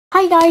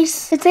Hi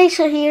guys, it's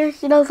Aisha here,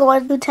 the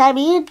one who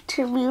Tabby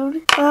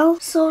interviewed. Well,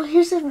 so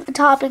here's a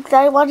topic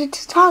that I wanted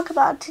to talk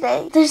about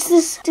today. There's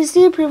this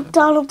Disney-approved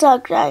Donald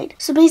Duck ride.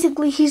 So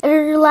basically, he's in a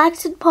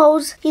relaxed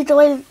pose. The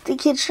way the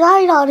kids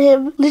ride on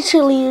him,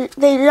 literally,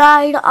 they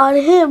ride on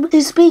him.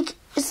 His beak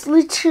is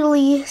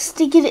literally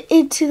sticking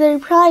into their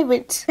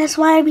privates. That's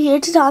why I'm here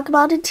to talk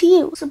about it to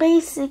you. So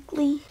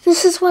basically,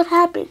 this is what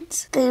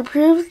happens. They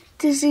approve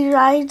Disney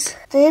rides,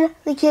 then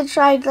the kids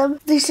ride them.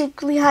 They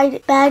secretly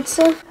hide bad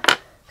stuff.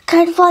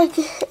 Kind of like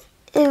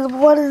in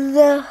one of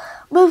the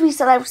movies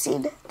that I've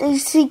seen. They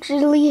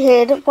secretly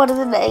hid one of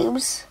the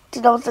names. Do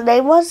you know what the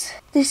name was?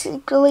 They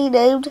secretly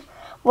named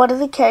one of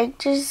the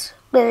characters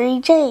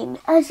Mary Jane.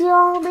 As you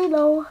all may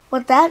know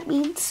what that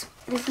means.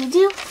 And if you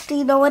do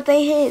you know what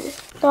they hid?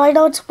 Now I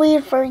know it's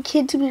weird for a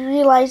kid to be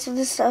realizing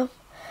this stuff,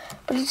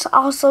 but it's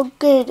also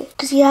good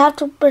because you have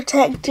to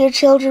protect your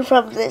children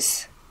from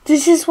this.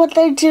 This is what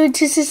they're doing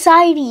to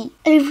society.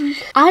 And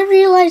if I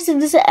realized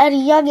this at a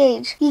young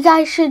age, you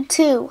guys should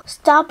too.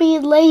 Stop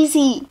being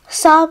lazy.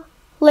 Stop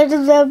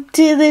letting them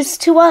do this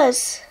to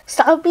us.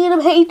 Stop being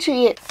a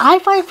patriot. I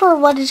fight for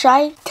what is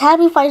right.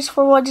 Tabby fights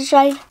for what is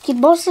right.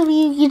 And most of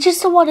you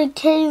just don't want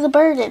to carry the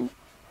burden.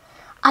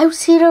 I've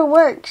seen her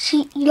work.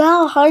 You know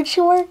how hard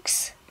she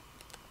works?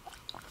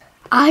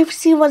 I've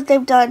seen what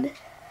they've done.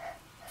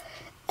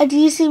 And do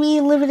you see me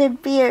living in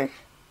fear?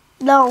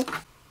 No.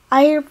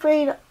 I am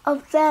afraid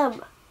of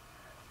them.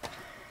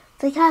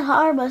 They can't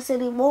harm us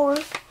anymore.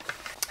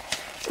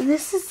 In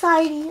this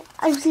society,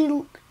 I've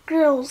seen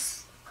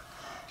girls,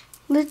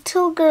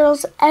 little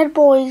girls and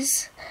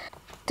boys.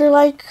 They're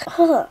like,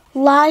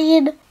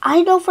 lying.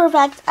 I know for a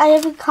fact, I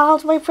haven't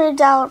called my friend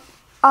out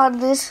on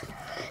this,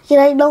 yet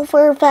I know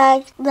for a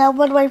fact that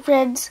one of my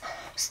friends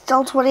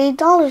stole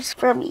 $28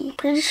 from me.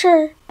 Pretty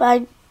sure,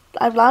 but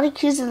I'm not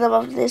accusing them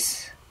of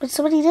this, but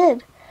somebody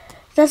did.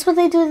 That's what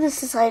they do in this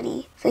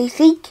society. They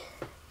think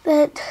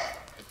that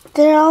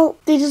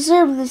they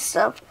deserve this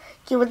stuff.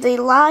 When they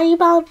lie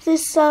about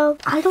this stuff,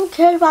 I don't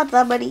care about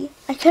that money.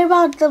 I care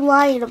about them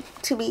lying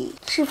to me.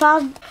 She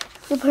found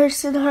the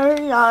person in her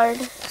yard,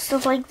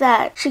 stuff like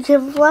that. She could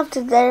have left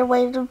it there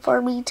waiting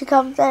for me to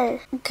come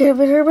there. It could have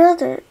been her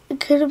brother. It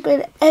could have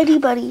been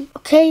anybody,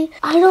 okay?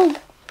 I don't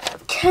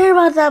care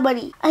about that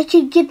money. I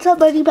can get that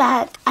money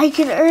back. I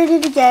can earn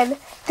it again.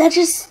 That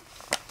just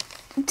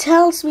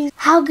tells me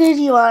how good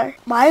you are.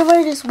 My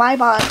word is my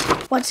bond.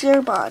 What's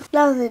your bond?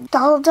 Nothing.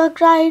 Donald Duck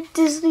ride,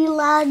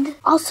 Disneyland,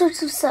 all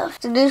sorts of stuff.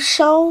 The new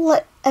show,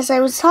 as I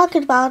was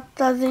talking about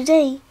the other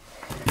day,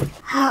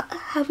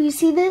 have you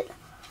seen it?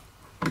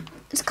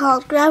 It's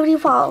called Gravity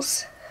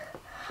Falls.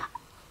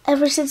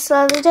 Ever since the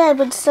other day, I've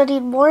been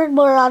studying more and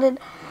more on it.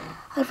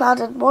 I found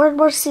out more and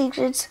more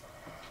secrets.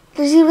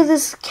 There's even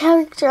this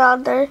character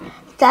on there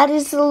that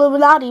is the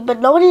Illuminati, but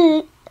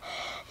nobody.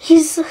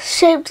 He's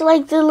shaped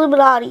like the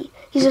Illuminati.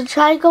 He's a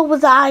triangle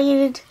with an eye in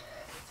it,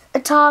 a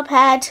top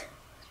hat,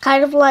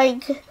 kind of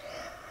like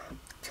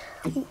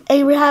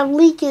Abraham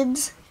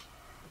Lincoln's,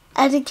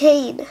 and a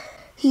cane.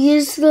 He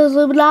is the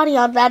Illuminati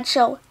on that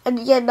show, and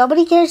yet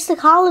nobody cares to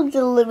call him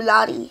the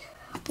Illuminati.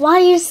 Why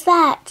is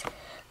that?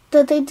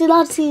 That they do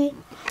not see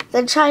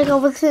the triangle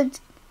with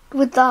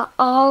the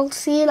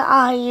all-seeing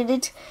eye in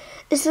it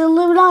is the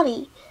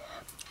Illuminati.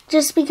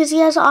 Just because he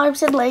has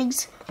arms and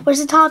legs,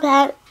 wears a top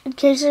hat, and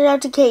carries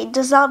around a cane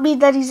does not mean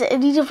that he's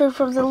any different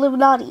from the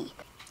Illuminati.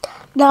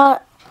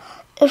 Now,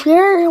 if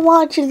you're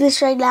watching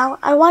this right now,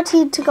 I want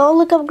you to go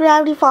look up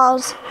Gravity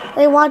Falls.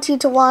 I want you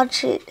to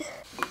watch it.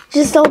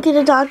 Just don't get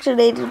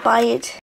indoctrinated by it.